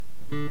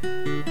Alright,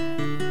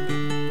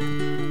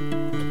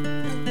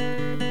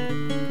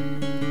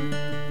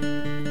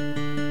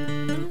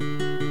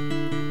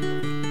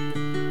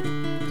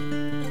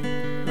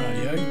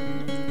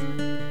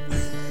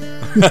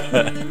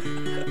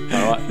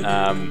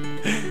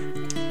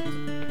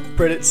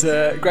 Brett, it's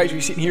great to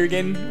be sitting here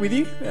again with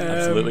you.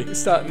 Absolutely.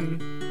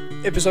 Starting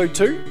episode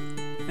 2.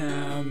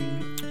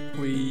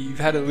 We've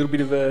had a little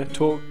bit of a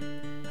talk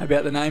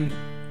about the name.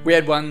 We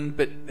had one,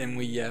 but then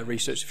we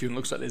researched a few, and it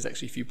looks like there's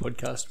actually a few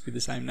podcasts with the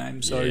same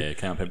name. So yeah,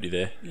 can't empty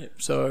there.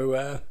 Yep.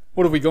 So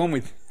what have we gone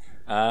with?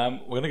 We're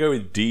going to go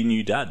with Dear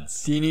New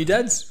Dads. Dear New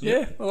Dads?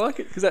 Yep. Yeah, I like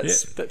it, because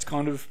that's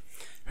kind of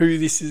who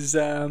this is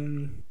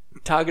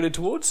targeted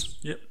towards.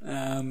 Yep.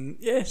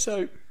 Yeah,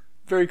 so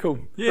very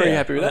cool. Yeah, very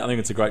happy with that. I think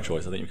it's a great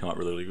choice. I think you've come up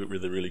with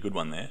a really good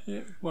one there.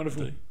 Yeah,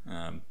 wonderful.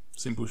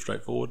 Simple,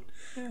 straightforward,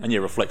 and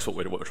reflects what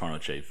we're trying to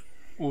achieve.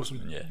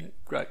 Awesome. Yeah,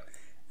 great.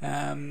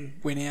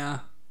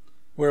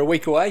 We're a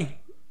week away.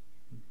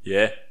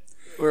 Yeah,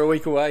 we're a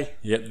week away.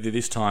 Yep.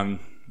 This time,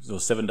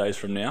 7 days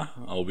from now,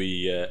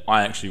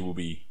 I actually will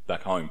be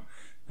back home.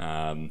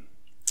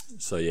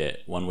 So yeah,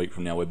 1 week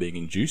from now we're being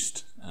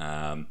induced.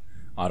 I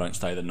don't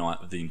stay the night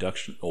of the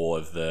induction or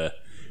of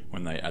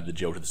when they add the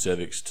gel to the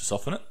cervix to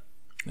soften it.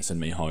 They send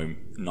me home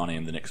 9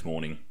 a.m. the next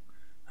morning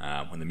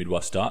when the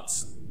midwife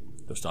starts.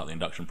 They'll start the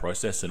induction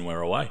process and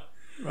we're away.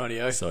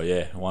 Rightio. So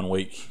yeah, 1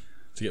 week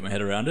to get my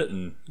head around it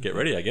and get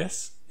ready, I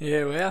guess.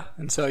 Yeah, we are.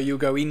 And so you'll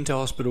go into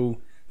hospital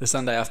the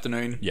Sunday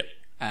afternoon. Yep.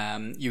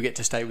 You'll get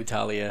to stay with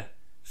Talia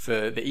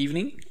for the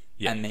evening.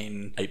 Yep. And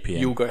then 8 p.m.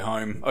 you'll go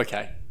home.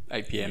 Okay,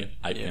 8 p.m. Yep.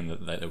 8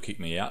 p.m. They'll kick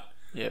me out.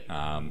 Yep.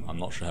 I'm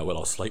not sure how well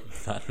I'll sleep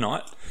that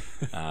night.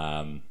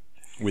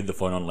 With the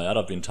phone on loud,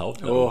 I've been told.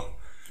 For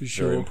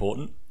sure. Very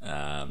important.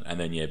 And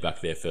then,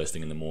 back there first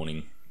thing in the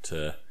morning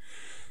to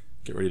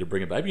get ready to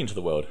bring a baby into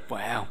the world.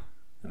 Wow.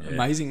 Yeah.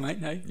 Amazing, mate.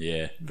 No?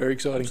 Yeah. Very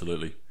exciting.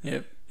 Absolutely.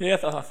 Yep. Yeah,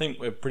 I think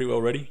we're pretty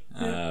well ready.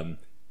 Yeah.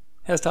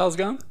 How's Tales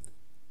going?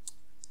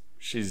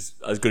 She's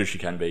as good as she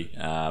can be.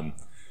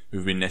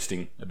 We've been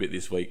nesting a bit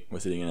this week.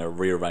 We're sitting in a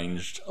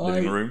rearranged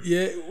living room.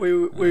 Yeah, we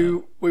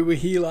were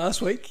here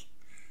last week.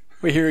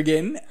 We're here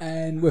again,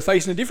 and we're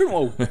facing a different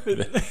wall.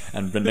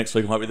 But next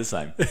week might be the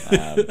same.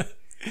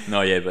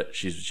 But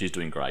she's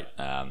doing great.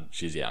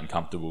 She's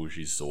uncomfortable.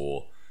 She's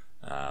sore.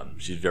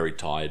 She's very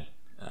tired,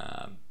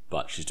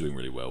 but she's doing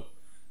really well.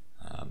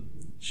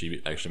 She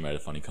actually made a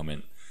funny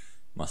comment.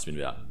 Must have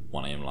been about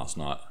 1 a.m. last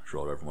night. She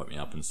rolled over and woke me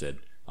up and said,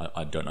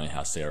 "I don't know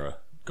how Sarah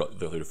got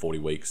through to 40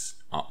 weeks.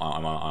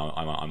 I'm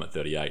at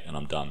 38 and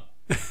I'm done."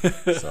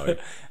 So,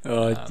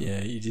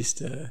 you just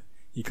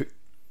you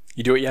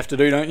do what you have to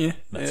do, don't you?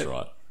 That's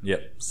right.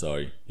 Yep.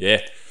 So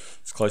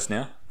it's close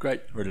now.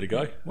 Great, ready to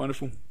go.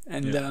 Wonderful.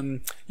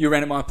 And you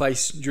ran at my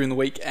place during the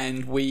week,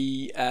 and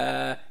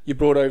you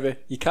brought over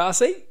your car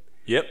seat.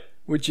 Yep.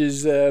 Which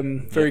is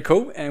very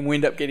cool, and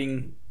we have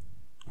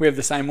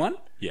the same one.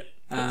 Yep.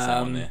 Got the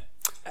same one there.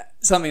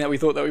 Something that we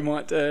thought that we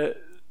might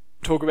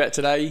talk about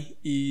today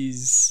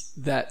is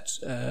that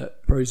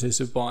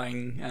process of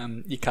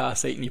buying your car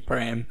seat and your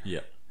pram.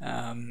 Yep.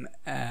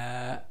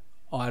 I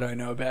don't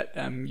know about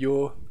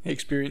your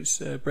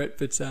experience, Brett,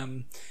 but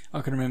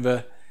I can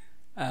remember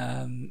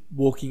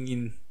walking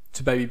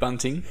into Baby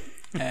Bunting,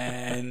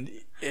 and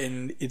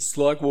it's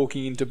like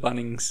walking into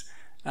Bunnings,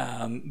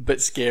 but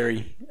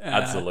scary.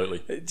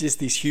 Absolutely. Just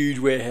this huge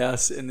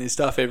warehouse, and there's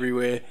stuff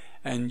everywhere,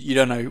 and you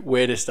don't know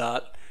where to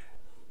start.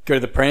 Go to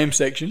the pram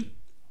section,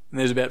 and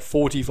there's about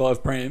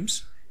 45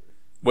 prams.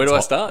 Where do I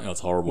start?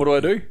 It's horrible. What do I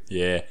do?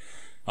 Yeah,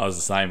 I was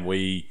the same.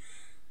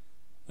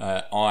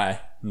 I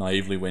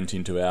naively went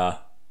into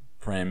our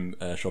pram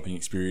shopping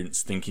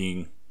experience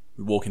thinking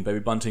we'd walk in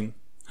Baby Bunting,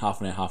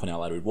 half an hour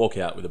later we'd walk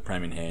out with a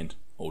pram in hand,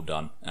 all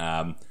done. We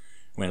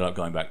ended up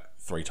going back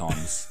 3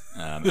 times,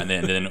 and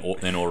then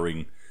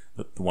ordering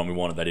the one we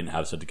wanted. They didn't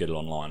have, so had to get it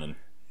online, and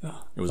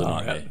it was a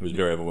nightmare. It was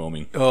very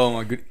overwhelming. Oh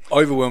my good,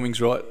 overwhelming's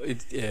right.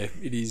 It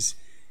is.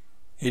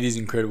 It is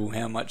incredible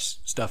how much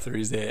stuff there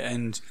is there,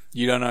 and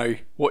you don't know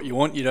what you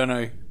want. You don't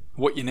know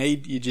what you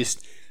need. You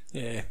just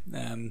your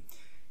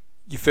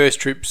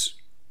first trip's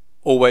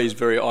always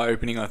very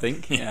eye-opening, I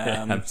think.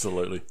 Yeah,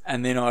 absolutely.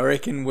 And then I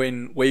reckon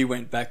when we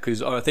went back,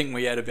 because I think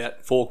we had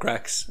about 4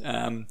 cracks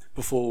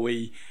before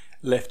we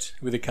left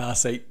with a car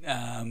seat,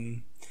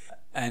 and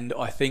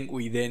I think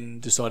we then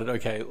decided,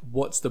 okay,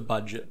 what's the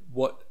budget?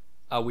 What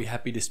are we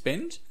happy to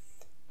spend?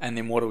 And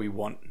then what do we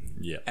want?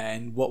 Yeah.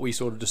 And what we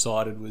sort of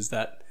decided was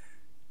that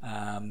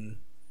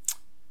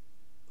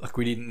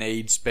we didn't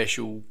need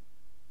special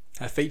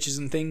features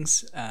and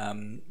things.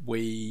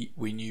 We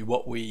knew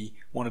what we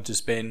wanted to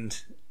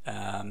spend,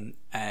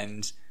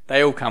 and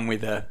they all come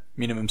with a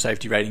minimum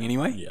safety rating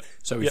anyway. Yep.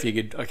 So we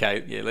figured,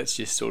 okay, let's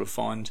just sort of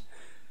find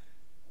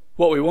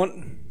what we want,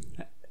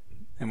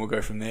 and we'll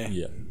go from there.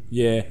 Yeah.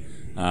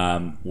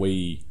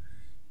 We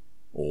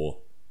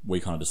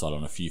kind of decided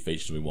on a few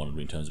features we wanted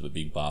in terms of a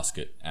big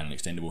basket and an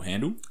extendable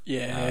handle.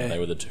 Yeah. They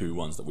were the 2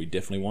 ones that we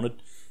definitely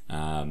wanted.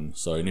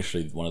 So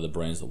initially, one of the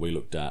brands that we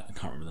looked at, I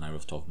can't remember the name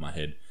off the top of my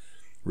head,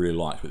 really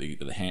liked, but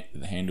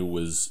the handle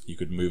was, you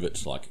could move it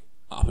to like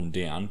up and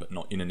down, but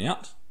not in and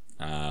out.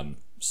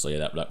 So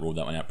yeah, that ruled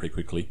that one out pretty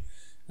quickly.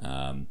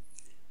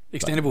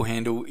 Extendable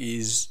handle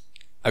is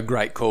a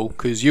great call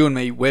because you and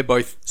me, we're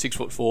both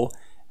 6'4",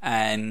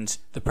 and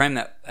the pram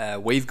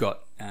that we've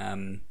got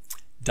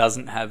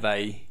doesn't have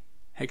a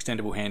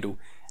extendable handle,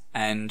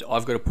 and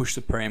I've got to push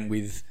the pram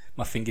with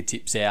my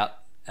fingertips out.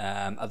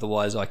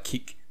 Otherwise, I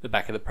kick the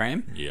back of the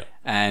pram,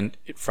 and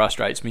it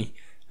frustrates me.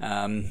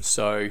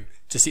 So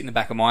to sit in the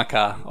back of my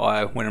car,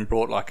 I went and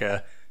brought like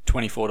a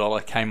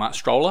 $24 Kmart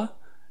stroller.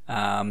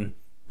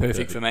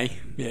 Perfect for me.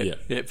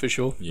 Yeah, for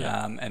sure.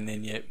 Yeah. And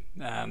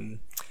then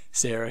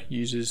Sarah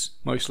uses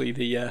mostly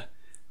the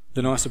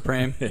nicer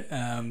pram.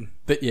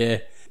 But yeah,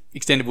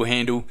 extendable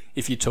handle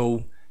if you're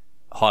tall,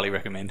 highly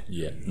recommend.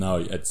 Yeah, no,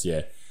 it's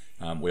we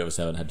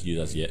obviously haven't had to use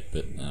us yet,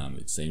 but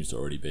it seems to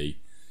already be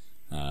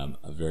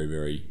a very,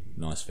 very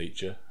nice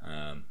feature.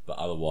 But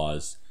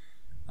otherwise,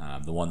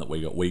 the one that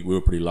we got, we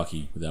were pretty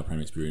lucky with our pram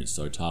experience.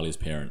 So Talia's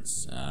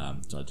parents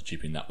decided to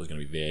chip in. That was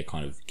going to be their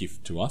kind of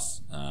gift to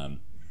us.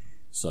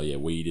 So yeah,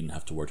 we didn't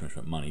have to worry too much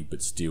about money,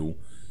 but still.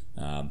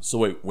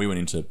 So we went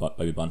into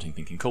Baby Bunting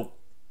thinking, cool,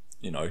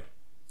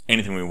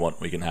 anything we want,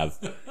 we can have.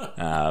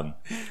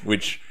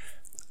 Which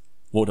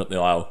walked up the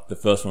aisle, the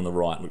first one on the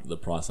right, looked at the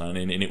price on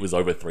it, and it was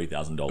over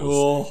 $3,000.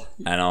 Oh.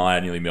 And I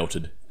nearly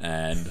melted.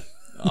 And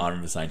I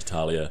remember saying to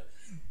Talia,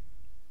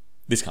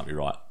 this can't be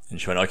right.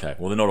 And she went, okay,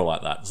 well, they're not all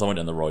like that. So I went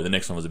down the road. The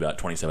next one was about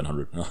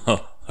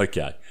 $2,700.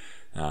 Okay.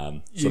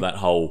 So that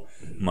whole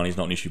money's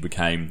not an issue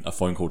became a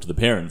phone call to the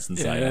parents and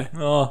saying,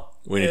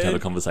 we need to have a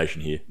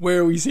conversation here. Where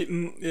are we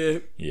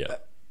sitting? Yeah.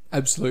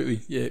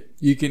 Absolutely. Yeah.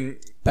 You can,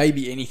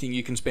 baby, anything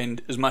you can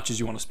spend as much as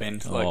you want to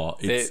spend.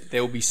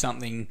 There'll be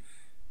something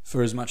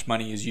for as much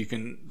money as you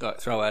can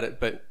throw at it.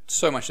 But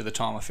so much of the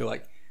time, I feel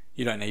like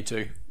you don't need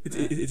to.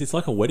 It's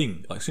like a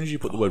wedding. Like as soon as you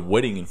put the word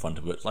wedding in front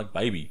of it, it's like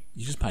baby.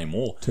 You just pay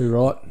more. Too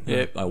right.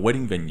 Yeah. A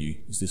wedding venue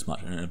is this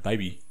much, and a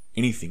baby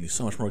anything is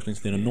so much more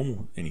expensive than a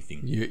normal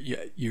anything.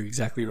 You're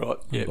exactly right.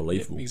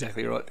 Unbelievable. Yep,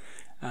 exactly right.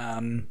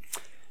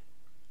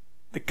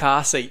 The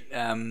car seat,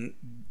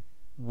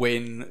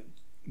 when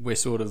we're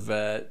sort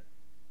of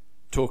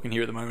talking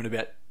here at the moment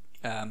about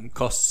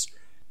costs,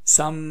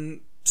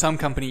 some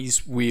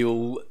companies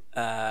will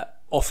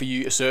offer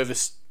you a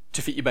service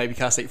to fit your baby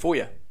car seat for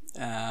you.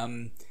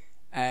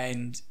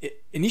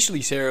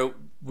 Initially Sarah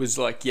was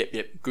like, yep,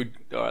 good,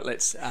 all right,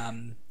 let's.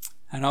 And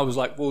I was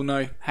like, well,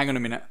 no, hang on a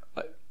minute.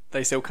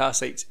 They sell car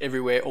seats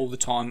everywhere all the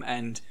time,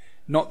 and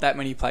not that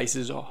many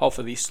places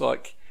offer this.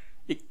 Like,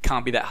 it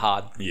can't be that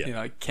hard.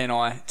 Yeah. Can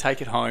I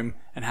take it home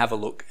and have a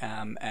look?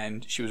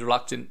 And she was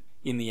reluctant.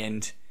 In the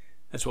end,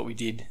 that's what we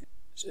did.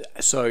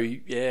 So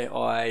yeah,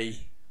 I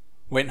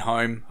went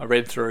home, I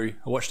read through,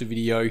 I watched a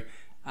video,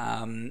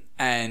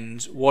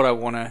 and what I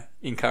want to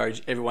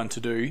encourage everyone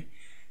to do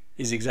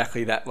is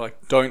exactly that.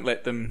 Like, don't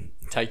let them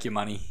take your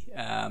money,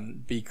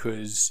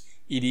 because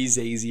it is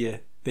easier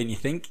than you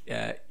think.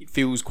 It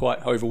feels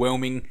quite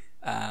overwhelming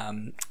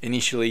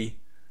initially,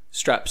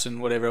 straps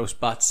and whatever else,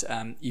 but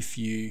if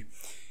you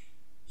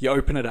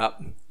open it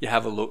up, you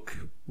have a look,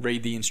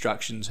 read the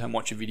instructions and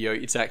watch a video,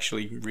 it's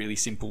actually really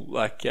simple.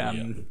 Like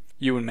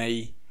you and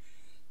me,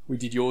 we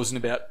did yours in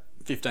about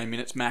 15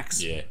 minutes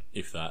max. Yeah,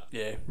 if that.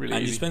 Yeah, really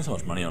and easy. you spend so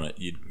much money on it,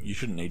 you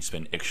shouldn't need to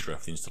spend extra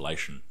for the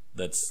installation.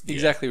 That's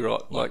exactly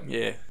right.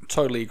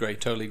 Totally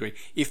agree.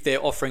 If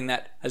they're offering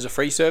that as a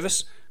free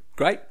service,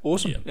 great,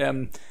 awesome.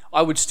 Yeah.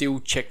 I would still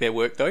check their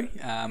work though,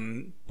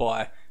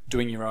 by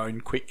doing your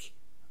own quick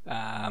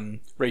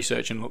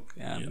research and look.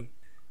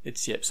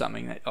 It's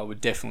something that I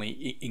would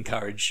definitely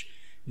encourage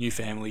new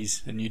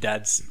families and new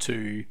dads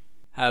to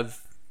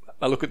have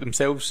a look at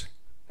themselves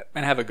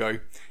and have a go.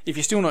 If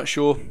you're still not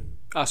sure,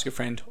 ask a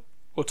friend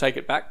or take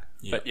it back.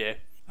 Yeah. But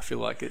I feel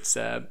like it's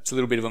a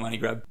little bit of a money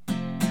grab.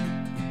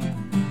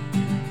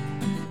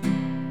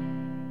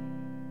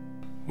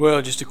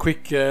 Well, just a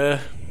quick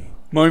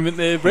moment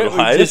there, Brett.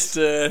 We just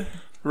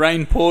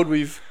rain poured.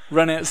 We've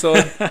run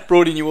outside,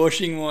 brought in your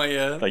washing.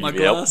 My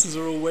glasses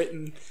are all wet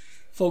and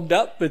fogged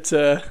up, but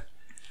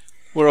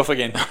we're off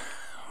again.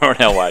 We're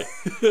on our way.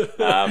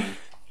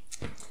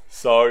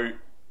 So,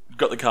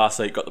 got the car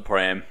seat, got the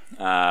pram.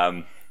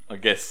 I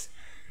guess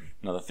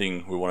another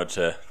thing we wanted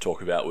to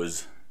talk about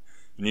was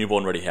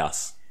newborn ready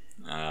house.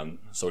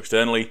 So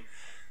externally,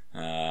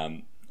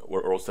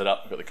 we're all set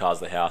up. We've got the cars,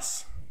 the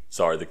house.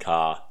 Sorry, the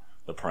car,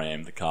 the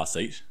pram, the car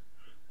seat.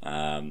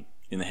 In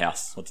the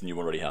house, what's a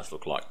newborn ready house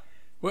look like?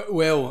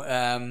 Well,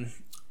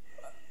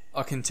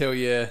 I can tell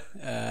you,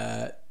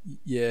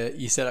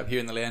 you set up here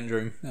in the lounge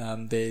room.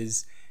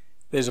 There's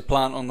a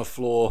plant on the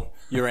floor.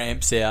 Your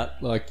amp's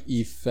out. Like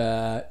if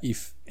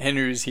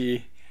Henry was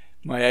here,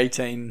 my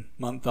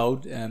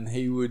 18-month-old,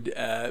 he would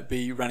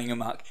be running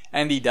amok,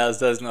 and he does,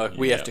 doesn't he? Like,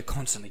 we have to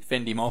constantly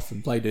fend him off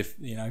and play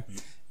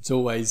it's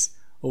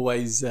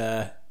always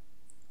a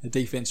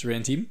defense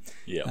around him.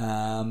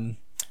 Yeah.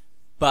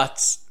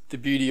 But the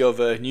beauty of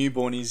a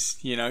newborn is,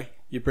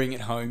 you bring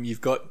it home.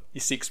 You've got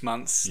your 6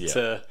 months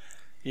to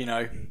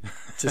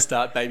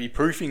start baby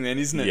proofing. Then,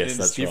 isn't it? Yes, and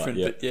that's it's different.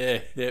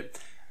 right.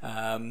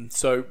 But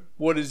So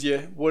what does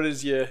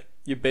your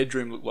your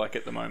bedroom look like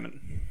at the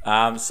moment?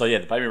 So yeah,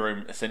 the baby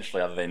room,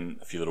 essentially, other than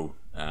a few little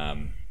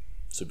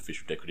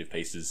superficial decorative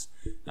pieces,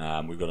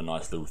 we've got a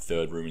nice little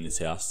third room in this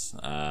house,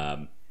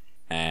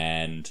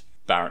 and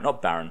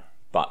not barren,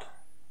 but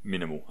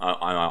minimal.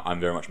 I'm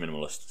very much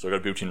minimalist. So we've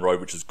got a built-in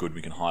robe, which is good.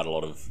 We can hide a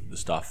lot of the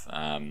stuff.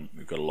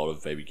 We've got a lot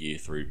of baby gear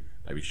through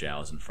baby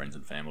showers and friends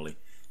and family.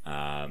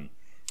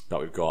 But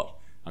we've got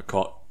a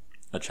cot,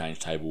 a change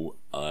table,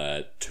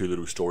 2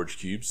 little storage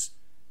cubes,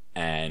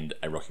 and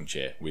a rocking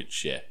chair,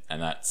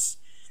 and that's...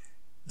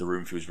 The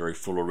room feels very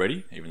full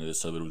already, even though there's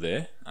so little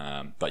there.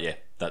 But yeah,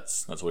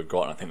 that's all we've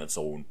got, and I think that's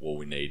all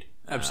we need.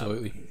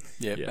 Absolutely.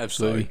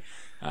 Absolutely.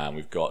 So,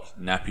 we've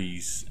got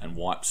nappies and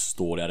wipes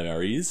stored out of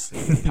our ears,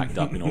 packed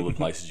up in all the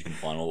places you can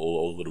find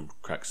all the little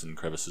cracks and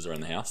crevices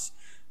around the house.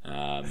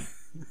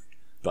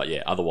 But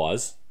yeah,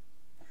 otherwise,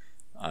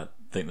 I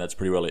think that's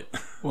pretty well it.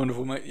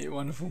 Wonderful, mate. Yeah,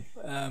 wonderful.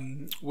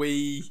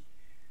 We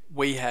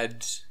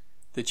had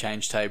the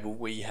change table,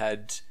 we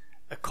had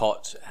a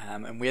cot,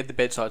 and we had the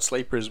bedside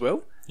sleeper as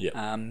well. Yeah.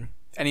 And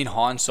in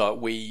hindsight,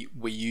 we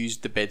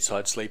used the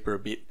bedside sleeper a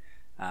bit.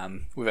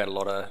 We've had a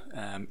lot of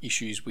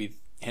issues with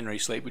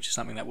Henry's sleep, which is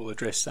something that we'll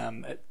address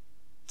at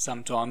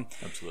some time.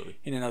 Absolutely.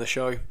 In another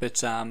show. But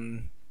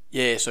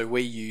so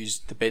we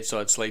used the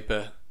bedside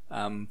sleeper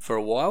for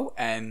a while,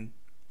 and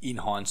in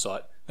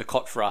hindsight, the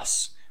cot for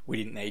us we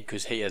didn't need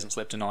because he hasn't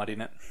slept a night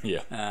in it.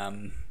 Yeah.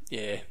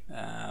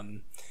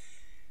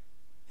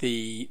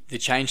 The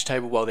change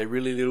table, while they're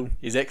really little,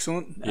 is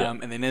excellent. Yeah.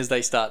 And then as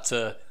they start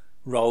to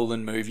roll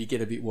and move, you get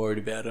a bit worried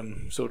about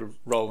them sort of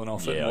rolling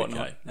off and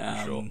whatnot.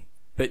 Okay. Sure.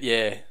 But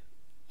yeah,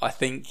 I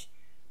think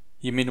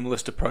your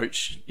minimalist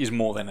approach is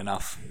more than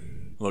enough.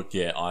 Look,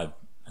 yeah, I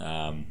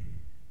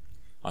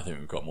think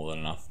we've got more than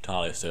enough.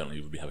 Talia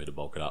certainly would be happy to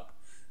bulk it up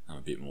a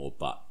bit more,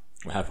 but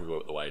we're happy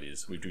with the way it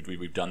is.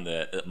 We've done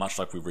much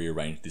like we've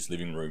rearranged this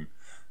living room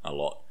a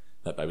lot.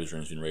 That baby's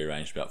room's been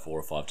rearranged about 4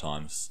 or 5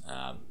 times,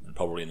 and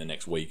probably in the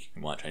next week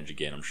it might change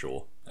again, I'm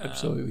sure.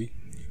 Absolutely.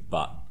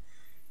 But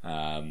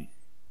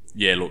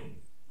yeah, look,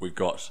 we've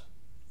got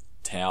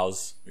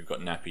towels, we've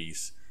got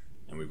nappies,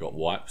 and we've got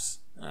wipes.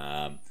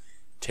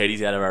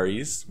 Teddies out of our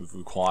ears. We've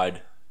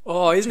required.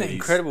 Oh, isn't teddies. it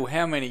incredible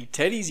how many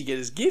teddies you get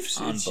as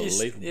gifts?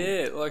 Unbelievable.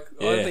 It's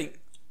just, I think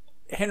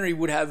Henry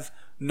would have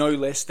no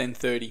less than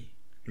 30.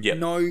 Yeah.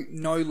 No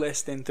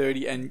less than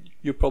 30, and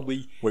you're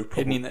probably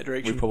heading in that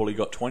direction. We've probably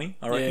got 20,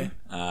 I reckon.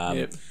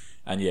 Yep.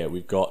 And yeah,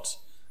 we've got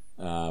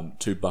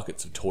 2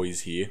 buckets of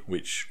toys here,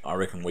 which I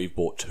reckon we've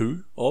bought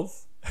 2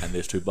 of, and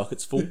there's 2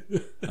 buckets full,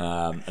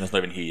 and it's not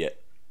even here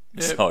yet.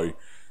 Yep. So,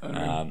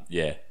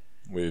 yeah,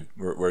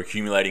 we're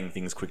accumulating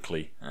things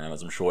quickly,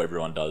 as I'm sure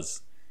everyone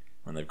does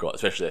when they've got,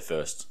 especially their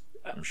first,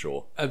 I'm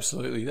sure.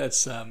 Absolutely.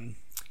 That's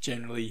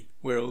generally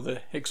where all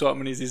the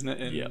excitement is, isn't it?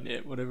 And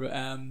Yep.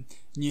 whatever.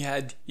 You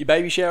had your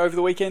baby shower over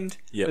the weekend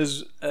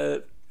as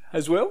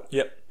well?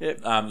 Yep.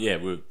 Yep.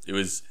 It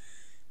was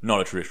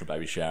not a traditional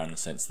baby shower in the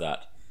sense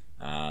that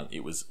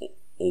it was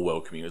all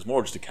welcoming. It was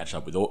more just to catch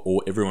up with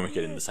all everyone we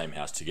get in the same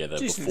house together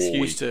Just before an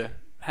excuse to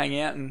hang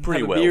out and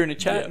Pretty have a well, beer and a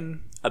chat. yeah.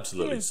 And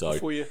Absolutely. So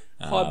before you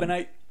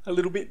hibernate a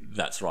little bit.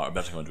 that's right. We're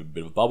about to go into a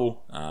bit of a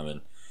bubble,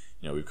 and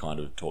we've kind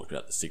of talked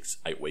about the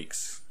 6-8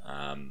 weeks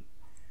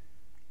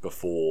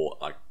before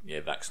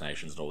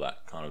vaccinations and all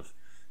that kind of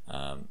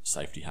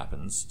safety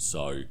happens.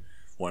 So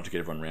wanted to get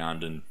everyone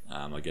round, and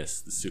I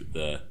guess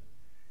the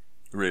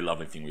really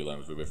lovely thing we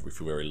learned was we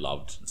feel very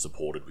loved and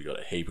supported. We got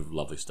a heap of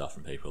lovely stuff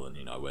from people, and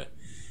we're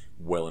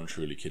well and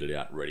truly kitted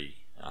out, ready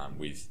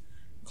with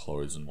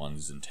clothes and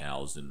onesies and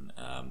towels and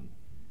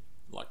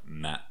like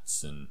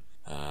mats and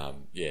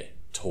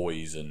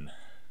toys and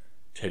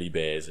teddy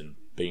bears and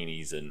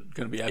beanies and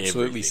Going to be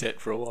absolutely everything.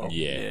 set for a while.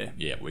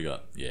 Yeah, we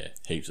got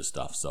heaps of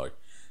stuff. So,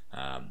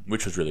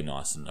 which was really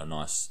nice and a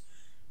nice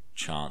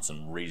chance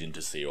and reason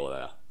to see all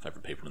our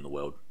favourite people in the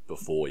world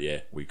before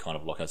we kind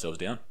of lock ourselves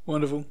down.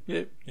 Wonderful.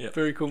 Yeah.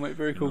 Very cool, mate.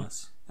 Very cool.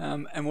 Nice.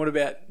 And what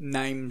about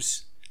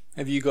names?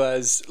 Have you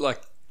guys,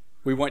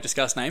 we won't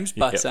discuss names,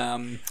 but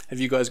have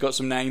you guys got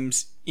some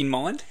names in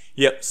mind?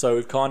 Yep. So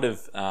we've kind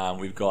of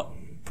we've got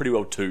pretty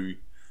well two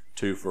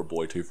for a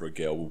boy, 2 for a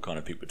girl. We'll kind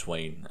of pick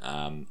between.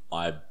 I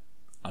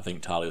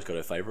think Talia's got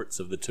her favourites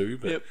of the 2,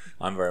 but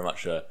I'm very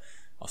much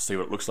I'll see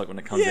what it looks like when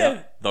it comes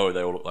out. Though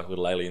they all look like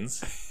little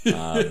aliens.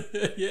 Yeah,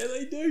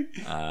 they do.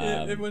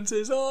 Everyone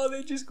says, "Oh,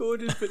 they're just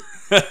gorgeous," but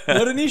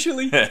not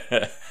initially.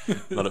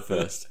 Not at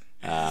first.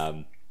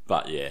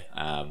 But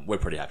we're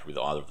pretty happy with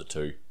either of the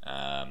 2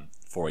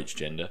 for each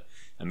gender.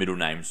 And middle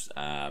names,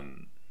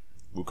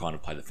 we'll kind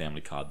of play the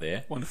family card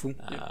there. Wonderful.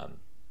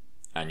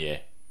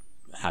 And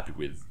happy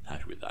with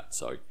that.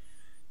 So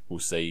we'll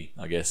see,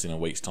 I guess, in a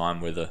week's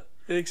time whether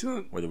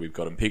we've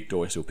got them picked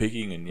or we're still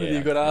picking. And whether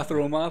you've got Arthur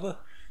or Martha.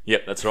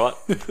 Yep, that's right.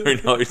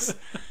 Who knows?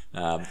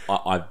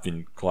 I've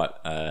been quite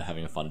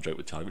having a fun joke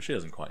with Charlie, which she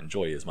doesn't quite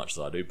enjoy as much as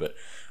I do, but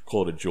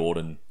call it a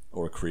Jordan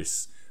or a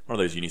Chris, one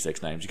of those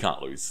unisex names, you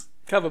can't lose.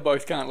 Cover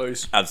both, can't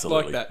lose.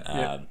 Absolutely. Like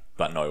that.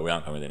 But no, we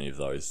aren't going with any of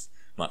those,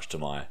 much to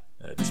my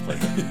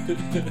displeasure.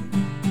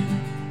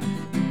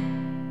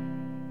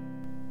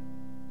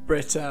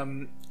 Brett,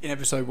 in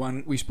episode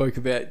 1, we spoke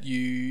about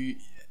you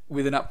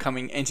with an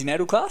upcoming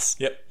antenatal class.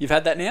 Yep. You've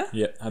had that now?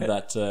 Yep, had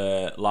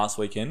that last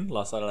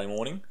Saturday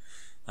morning,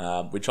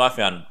 which I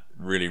found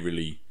really,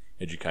 really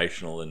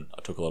educational, and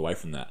I took a lot away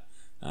from that.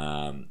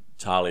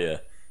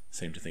 Talia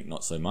seemed to think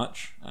not so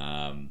much,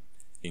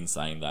 in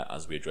saying that,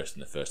 as we addressed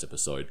in the first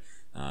episode,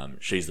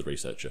 she's the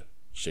researcher.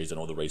 She's done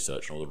all the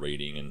research and all the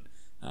reading,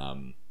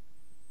 and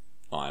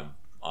I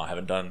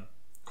haven't done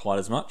quite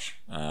as much.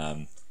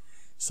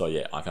 So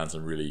yeah, I found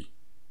some really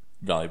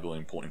valuable and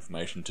important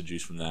information to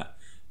deduce from that.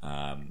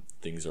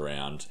 Things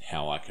around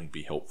how I can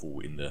be helpful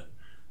in the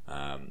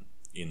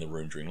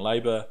room during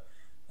labour.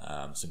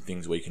 Some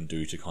things we can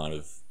do to kind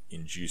of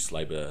induce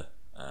labour,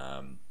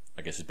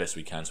 I guess, as best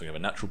we can, so we have a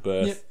natural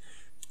birth. Yep.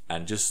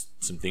 And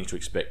just some things to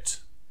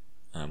expect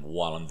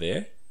while I'm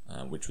there,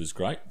 which was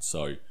great.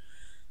 So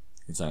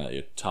in saying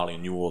that, Talia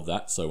knew all of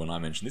that. So when I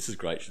mentioned this is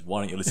great, she said, why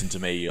don't you listen to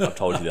me? I've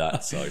told you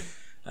that. So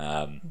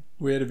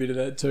we had a bit of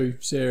that too.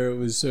 Sarah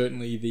was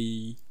certainly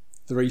the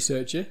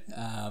researcher,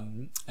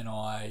 and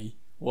I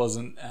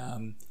wasn't.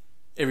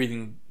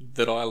 Everything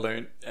that I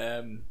learnt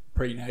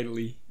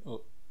prenatally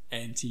or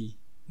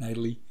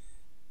antenatally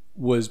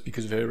was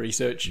because of her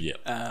research. Yep.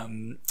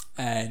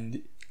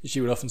 And she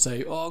would often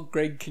say, "Oh,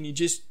 Greg, can you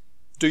just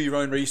do your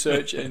own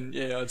research?" And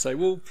yeah, I'd say,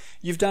 "Well,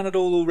 you've done it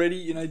all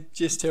already.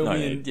 Just tell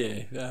me."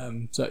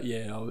 And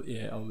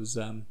I was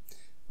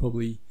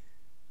probably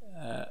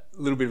a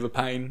little bit of a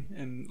pain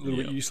and a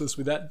little bit useless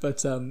with that.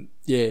 But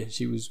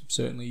she was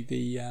certainly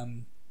the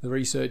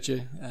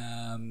researcher,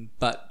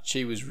 but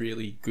she was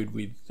really good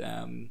with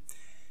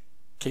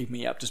keeping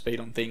me up to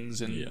speed on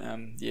things.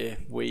 And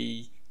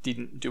we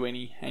didn't do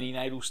any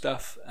antenatal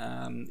stuff.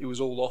 It was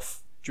all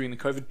off during the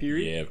COVID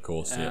period. Yeah, of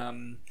course.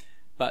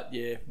 But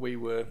we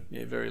were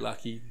very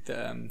lucky.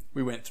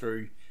 We went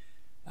through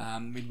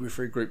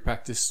midwifery group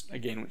practice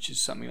again, which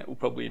is something that we'll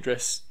probably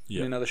address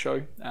in another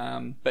show.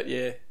 But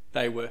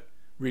they were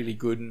really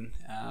good,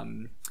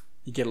 and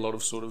you get a lot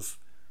of sort of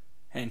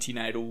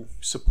antenatal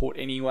support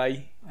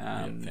anyway.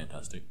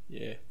 Fantastic.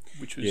 Yeah,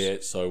 which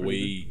was so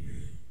we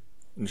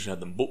initially had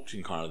them booked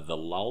in kind of the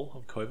lull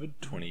of COVID,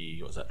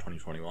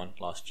 2021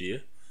 last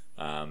year.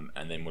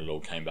 And then when it all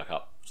came back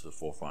up to the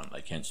forefront,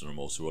 they cancelled them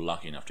all. So we were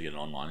lucky enough to get an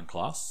online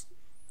class,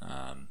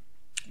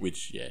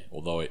 which,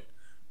 although it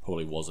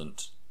probably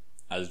wasn't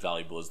as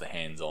valuable as the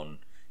hands-on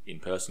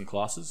in-person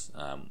classes,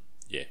 I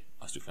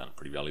still found it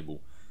pretty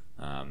valuable.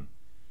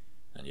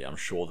 And I'm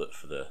sure that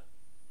for the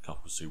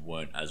couples who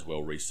weren't as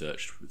well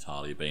researched, with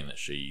Talia being that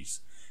she's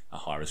a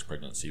high-risk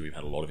pregnancy, we've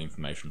had a lot of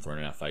information thrown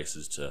in our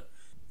faces to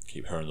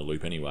keep her in the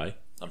loop anyway.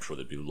 I'm sure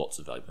there'd be lots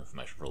of valuable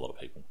information for a lot of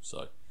people.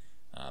 So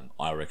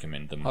I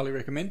recommend them. Highly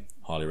recommend.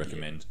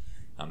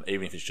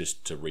 Even if it's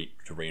just to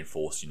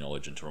reinforce your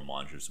knowledge and to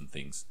remind you of some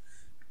things.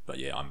 But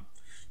I'm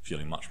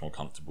feeling much more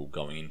comfortable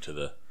going into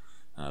the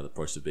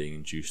process of being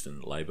induced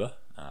in labour.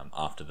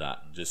 After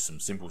that, just some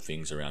simple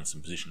things around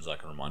some positions I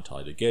can remind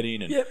Talia to get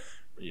in, and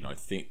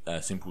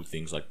simple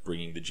things like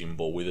bringing the gym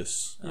ball with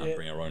us,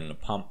 bring our own in a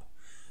pump,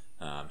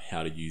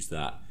 how to use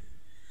that.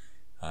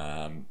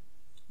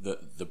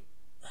 The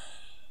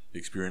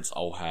experience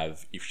I'll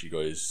have if she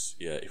goes,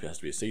 if it has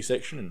to be a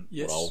C-section, and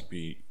what I'll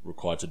be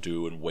required to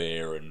do and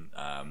where, and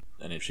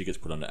if she gets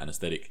put under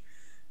anaesthetic,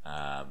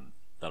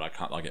 that I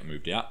can't get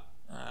moved out.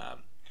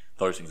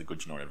 Those things are good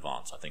to know in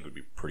advance. I think it would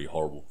be pretty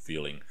horrible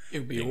feeling. It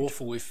would be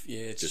awful if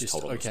it's just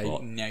okay,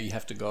 now you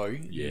have to go.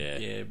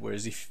 Yeah.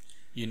 Whereas if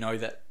you know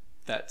that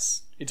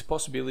it's a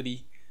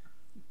possibility,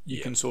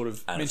 you can sort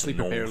of mentally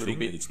prepare a little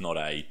bit. It's not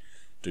a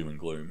doom and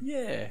gloom.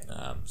 Yeah.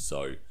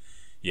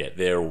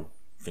 They're all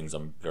things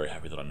I'm very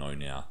happy that I know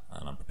now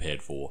and I'm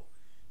prepared for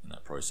in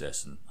that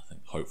process, and I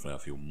think hopefully I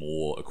feel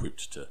more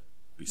equipped to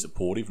be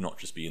supportive, not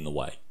just be in the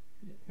way.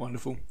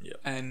 Wonderful. Yep.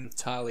 And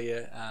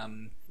Talia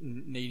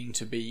needing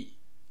to be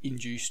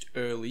induced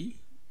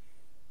early,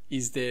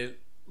 is there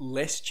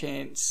less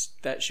chance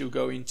that she'll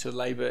go into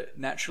labour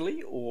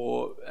naturally,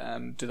 or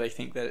do they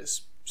think that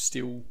it's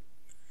still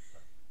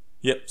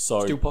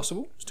still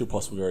possible? Still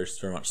possible, very,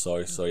 very much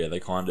so. So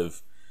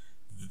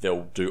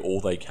they'll do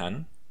all they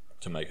can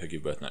to make her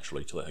give birth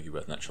naturally, to let her give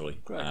birth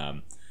naturally.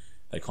 Great.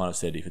 They kind of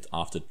said if it's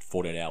after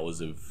 48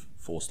 hours of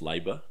forced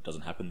labour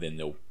doesn't happen, then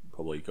they'll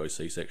probably go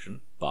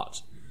C-section.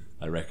 But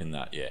they reckon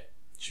that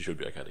she should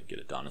be okay to get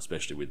it done,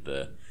 especially with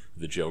the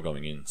gel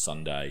going in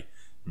Sunday.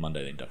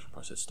 Monday the induction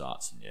process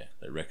starts, and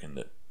they reckon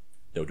that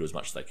they'll do as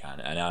much as they can.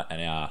 And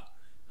our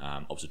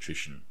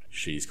obstetrician,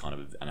 she's kind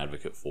of an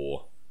advocate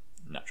for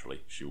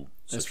naturally.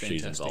 If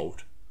she's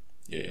involved,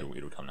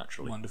 it'll come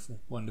naturally.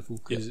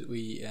 Wonderful, because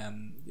we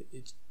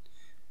it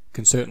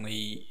can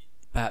certainly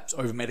perhaps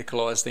over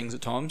medicalise things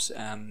at times.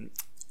 And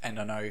I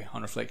know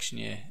on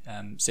reflection,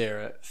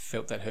 Sarah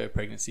felt that her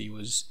pregnancy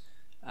was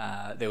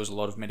there was a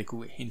lot of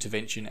medical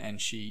intervention, and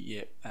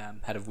she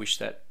had a wish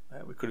that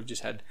we could have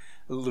just had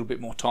a little bit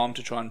more time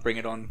to try and bring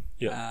it on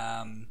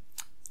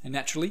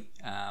naturally.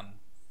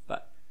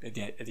 But at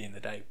the end of the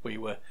day, we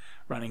were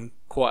running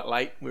quite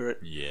late. We were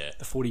at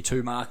the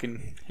 42 mark,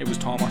 and it was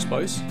time, I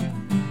suppose.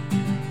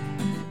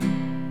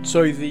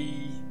 So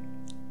the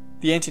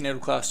the antenatal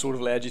class sort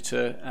of allowed you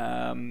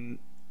to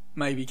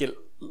maybe get a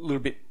little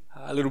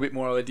bit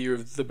more idea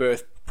of the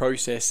birth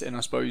process, and I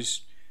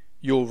suppose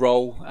your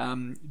role.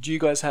 Do you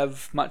guys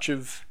have much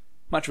of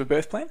a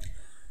birth plan?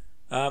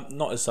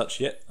 Not as such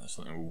yet. That's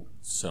something we'll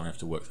certainly have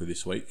to work through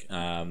this week.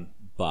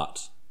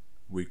 But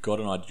we've got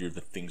an idea of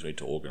the things we need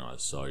to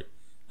organise. So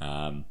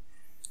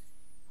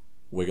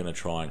we're going to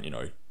try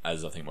and,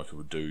 as I think most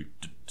people do,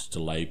 to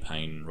delay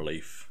pain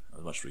relief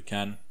as much as we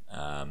can,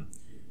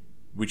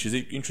 which is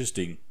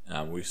interesting.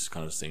 We've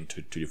kind of seen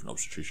two different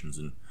obstetricians,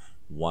 and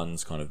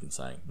one's kind of been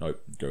saying,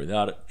 nope, go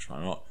without it,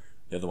 try not.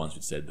 The other one's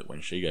been said that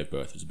when she gave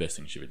birth, it was the best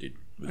thing she ever did.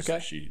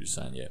 She was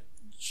saying,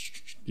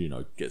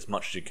 get as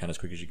much as you can as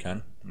quick as you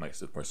can. It makes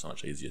the process so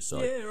much easier. So,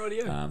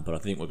 but I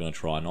think we're going to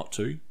try not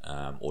to,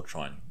 or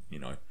try and,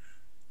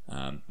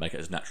 make it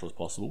as natural as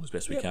possible, as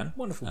best we can.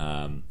 Wonderful.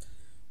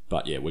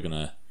 But yeah, we've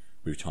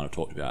kind of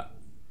talked about,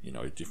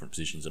 different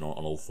positions and on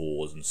all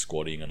fours and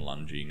squatting and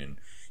lunging and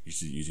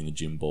using the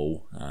gym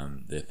ball.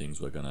 They're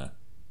things we've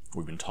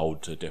been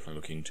told to definitely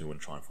look into and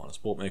try and find a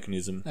support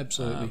mechanism.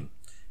 Absolutely.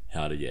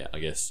 How to, I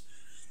guess,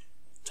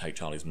 take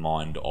Charlie's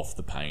mind off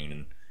the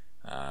pain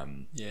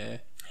and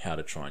how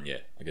to try and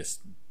I guess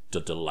to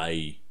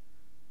delay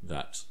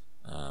that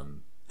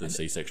the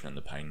C-section and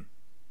the pain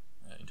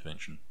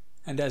intervention.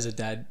 And as a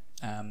dad,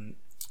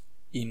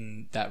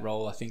 in that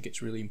role, I think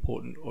it's really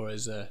important, or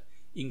as a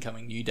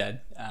incoming new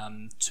dad,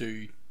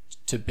 to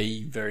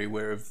be very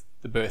aware of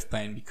the birth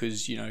plan,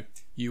 because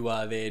you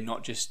are there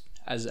not just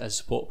as a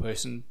support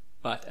person,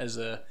 but as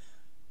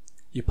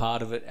you're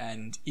part of it.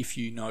 And if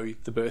you know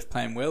the birth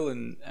plan well,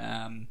 and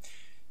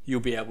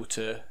you'll be able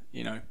to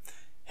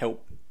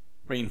help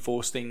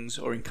reinforce things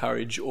or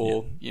encourage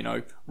or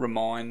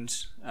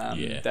remind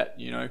that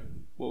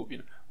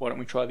why don't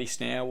we try this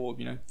now, or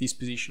this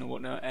position or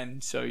whatnot.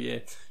 And so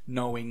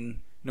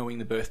knowing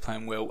the birth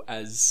plan well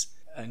as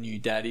a new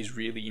dad is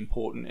really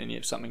important,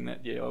 and something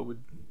that I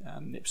would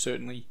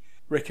certainly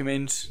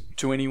recommend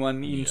to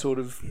anyone in sort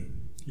of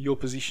your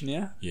position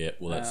now.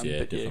 That's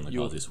definitely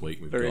the this week.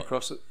 We've got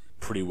across it.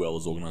 Pretty well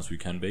as organised as we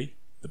can be.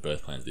 The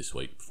birth plan's this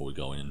week before we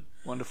go in.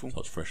 Wonderful. So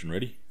it's fresh and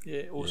ready.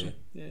 Awesome.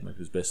 Make it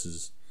as best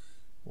as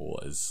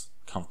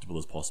comfortable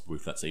as possible,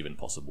 if that's even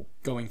possible.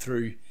 Going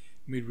through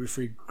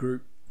midwifery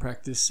group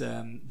practice,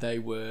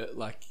 they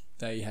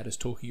had us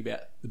talking about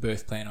the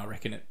birth plan, I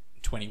reckon, at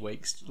 20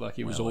 weeks.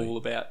 It was all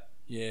about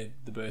the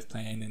birth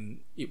plan, and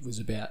it was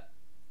about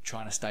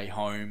trying to stay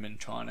home and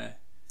trying to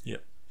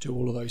do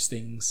all of those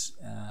things.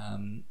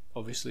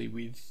 Obviously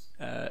with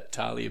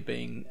Talia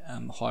being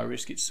high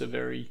risk, it's a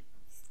very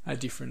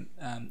different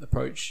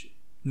approach.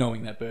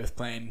 Knowing that birth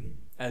plan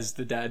as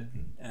the dad,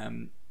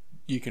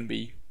 you can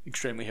be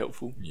extremely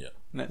helpful. And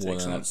that's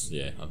excellent.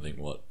 I think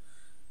what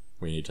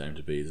we need to aim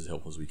to be is as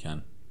helpful as we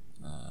can.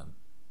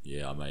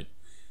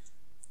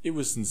 It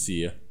was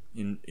sincere.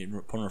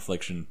 Upon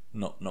reflection,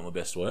 not my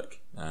best work.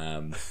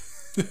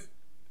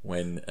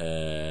 When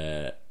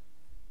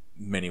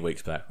many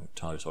weeks back,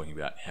 Tyler was talking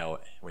about how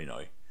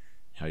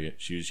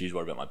she's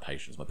worried about my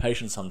patience. My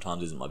patience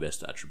sometimes isn't my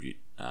best attribute,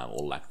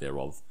 or lack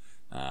thereof.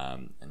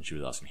 And she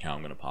was asking how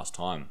I'm going to pass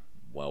time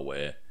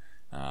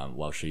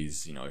while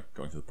she's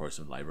going through the process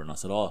of labour. And I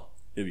said, it'll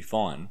be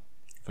fine.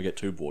 If I get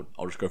too bored,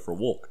 I'll just go for a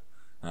walk.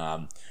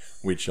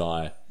 Which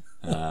I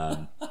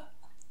learned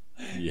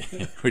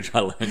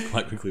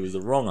quite quickly was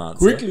the wrong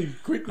answer.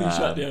 Quickly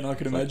shut down, I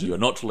can imagine. You are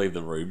not to leave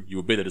the room. You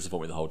will be there to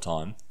support me the whole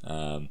time.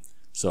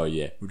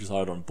 We've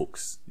decided on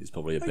books is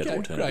probably a better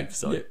alternative. Great.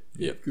 So,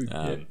 good.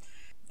 I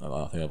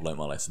think I've learnt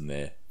my lesson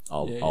there.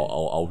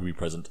 I'll be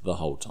present the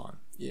whole time.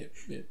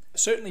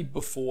 Certainly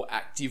before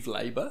active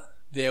labour,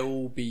 there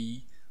will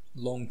be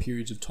long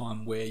periods of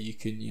time where you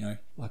can,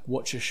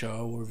 watch a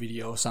show or a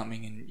video or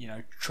something,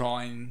 and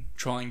try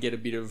and get a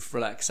bit of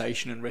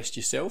relaxation and rest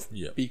yourself.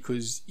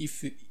 Because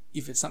if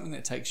it's something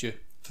that takes you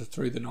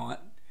through the night,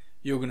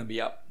 you're going to be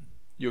up.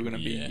 You're going to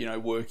be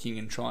working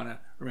and trying to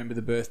remember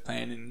the birth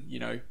plan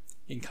and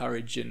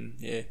encourage, and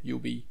you'll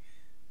be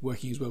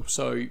working as well.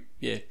 So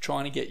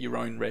trying to get your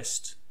own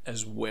rest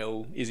as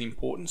well is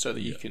important, so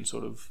that you can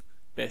sort of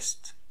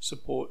best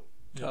support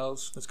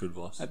Charles. That's good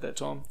advice at that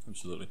time.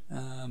 Absolutely.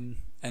 And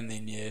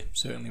then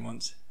certainly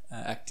once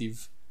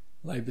active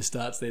labour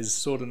starts, there's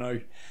sort of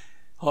no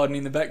hiding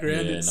in the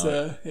background. It's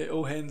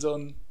all hands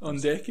on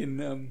deck,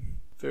 and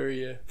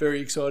very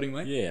exciting,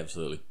 mate.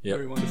 Absolutely.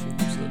 Very wonderful.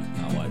 Absolutely.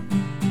 Can't wait.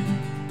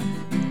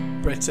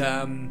 Brett,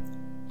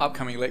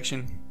 upcoming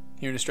election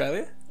here in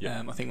Australia.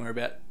 I think we're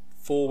about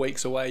 4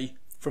 weeks away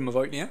from a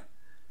vote now,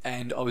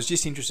 and I was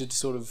just interested to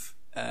sort of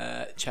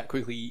chat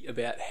quickly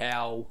about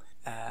how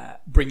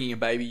bringing a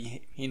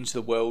baby into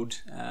the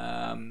world,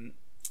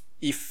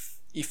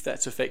 if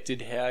that's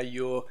affected how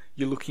you're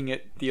looking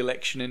at the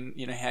election,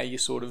 and how you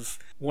sort of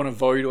want to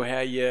vote, or how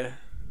you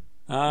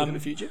look at the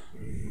future.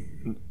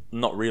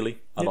 Not really.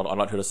 I'd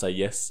like her to say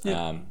yes,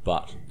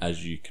 but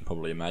as you can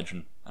probably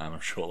imagine, I'm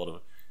sure a lot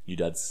of new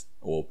dads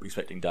or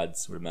expecting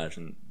dads would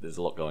imagine there's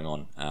a lot going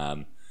on.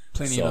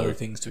 Plenty of other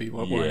things to be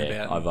worried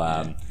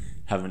about.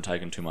 haven't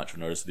taken too much of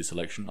notice of this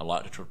election. I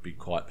like to try to be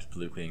quite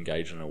politically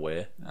engaged and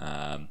aware.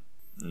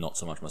 Not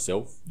so much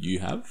myself. You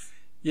have?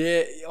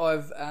 Yeah,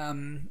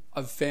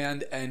 I've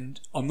found, and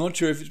I'm not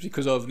sure if it's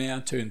because I've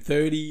now turned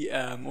 30,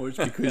 or it's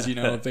because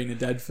I've been a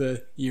dad for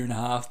a year and a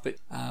half, but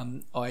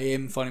I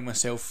am finding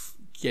myself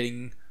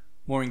getting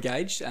more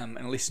engaged, and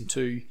I listen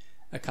to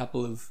a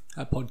couple of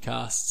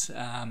podcasts,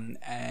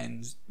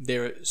 and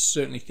there are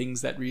certainly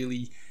things that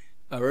really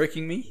are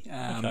irking me,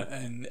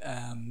 and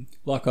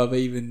like I've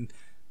even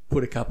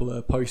put a couple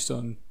of posts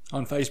on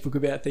Facebook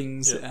about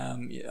things.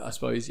 I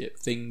suppose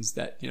things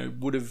that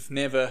would have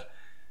never.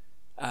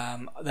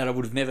 That I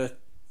would have never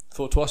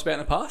thought twice about in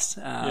the past.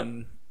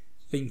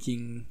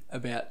 Thinking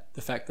about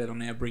the fact that I'm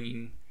now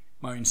bringing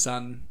my own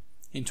son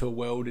into a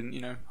world,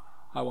 and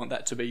I want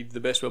that to be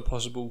the best world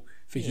possible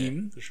for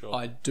him. For sure.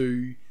 I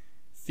do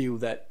feel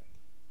that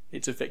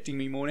it's affecting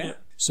me more now.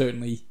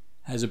 Certainly,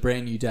 as a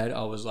brand new dad,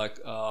 I was like,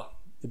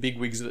 the big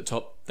wigs at the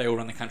top, they all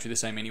run the country the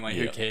same anyway.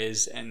 Who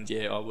cares? And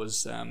I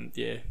was,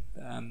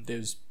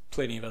 there's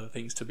plenty of other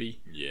things to be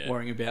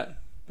worrying about.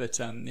 But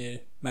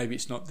maybe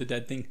it's not the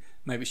dad thing.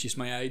 Maybe it's just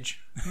my age.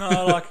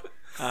 No,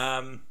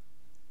 I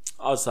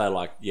would say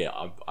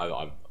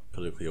I'm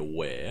politically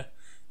aware,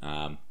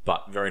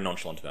 but very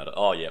nonchalant about it.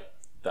 Oh, yeah,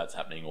 that's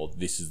happening, or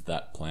this is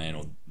that plan,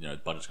 or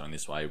budget's going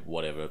this way,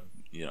 whatever.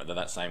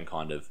 That same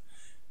kind of.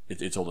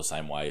 It's all the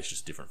same way. It's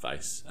just a different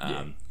face.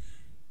 I'd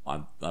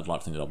like to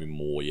think that I'll be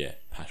more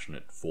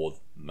passionate for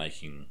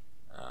making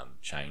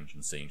change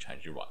and seeing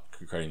change. You're right,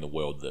 creating the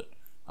world that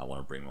I want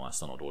to bring my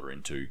son or daughter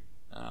into.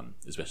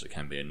 As best it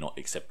can be, and not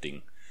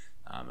accepting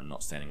and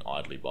not standing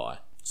idly by.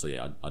 So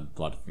I'd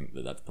like to think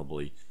that that's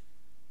probably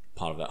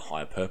part of that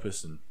higher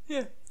purpose and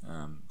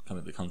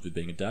something that comes with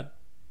being a dad.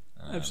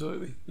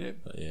 Absolutely, yeah.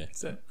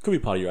 But could be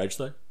part of your age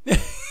though.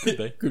 Could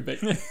be. Could be.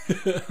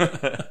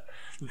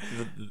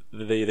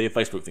 the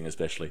Facebook thing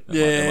especially.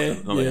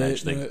 Not an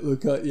age thing.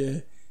 Look,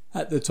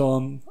 at the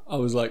time I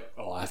was like,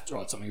 I have to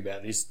write something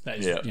about this. That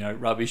is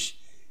rubbish.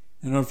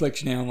 And on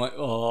reflection now, I'm like,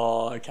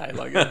 okay,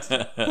 like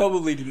it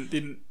probably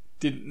didn't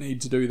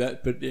need to do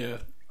that, but I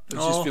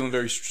was just feeling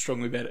very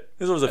strongly about it.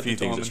 There's always a few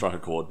things that strike a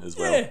chord as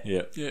well.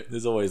 Yeah.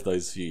 There's always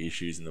those few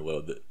issues in the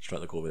world that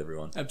strike the chord with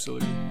everyone.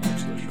 Absolutely.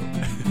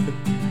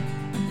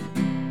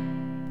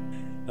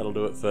 That'll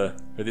do it for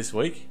this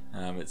week.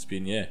 It's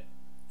been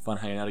fun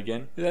hanging out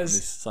again on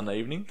this Sunday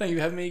evening. Thank you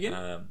for having me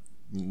again.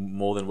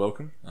 More than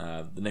welcome.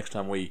 The next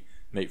time we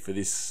meet for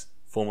this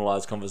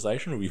formalised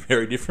conversation will be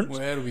very different.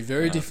 Well, it'll be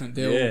very different.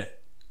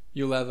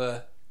 You'll have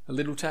a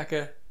little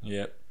tacker.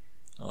 Yep.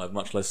 I'll have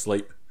much less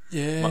sleep.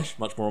 Yeah.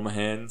 Much more on my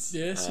hands.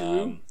 Yes, you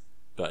will.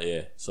 But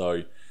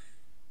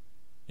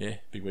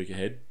big week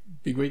ahead.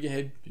 Big week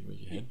ahead.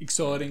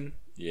 Exciting.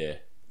 Yeah.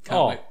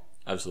 Can't wait.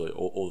 Absolutely.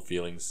 All the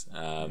feelings.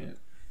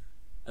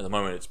 At the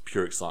moment, it's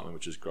pure excitement,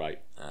 which is great.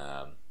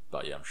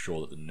 But I'm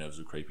sure that the nerves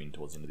will creep in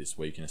towards the end of this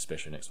week, and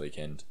especially next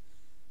weekend.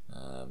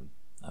 I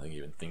think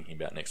even thinking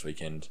about next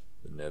weekend,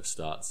 the nerves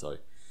start. So,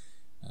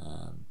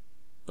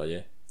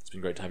 it's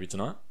been great to have you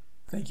tonight.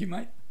 Thank you,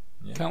 mate.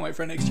 Can't wait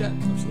for our next chat.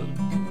 Absolutely.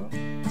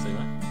 See you,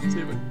 mate. See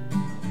you, mate.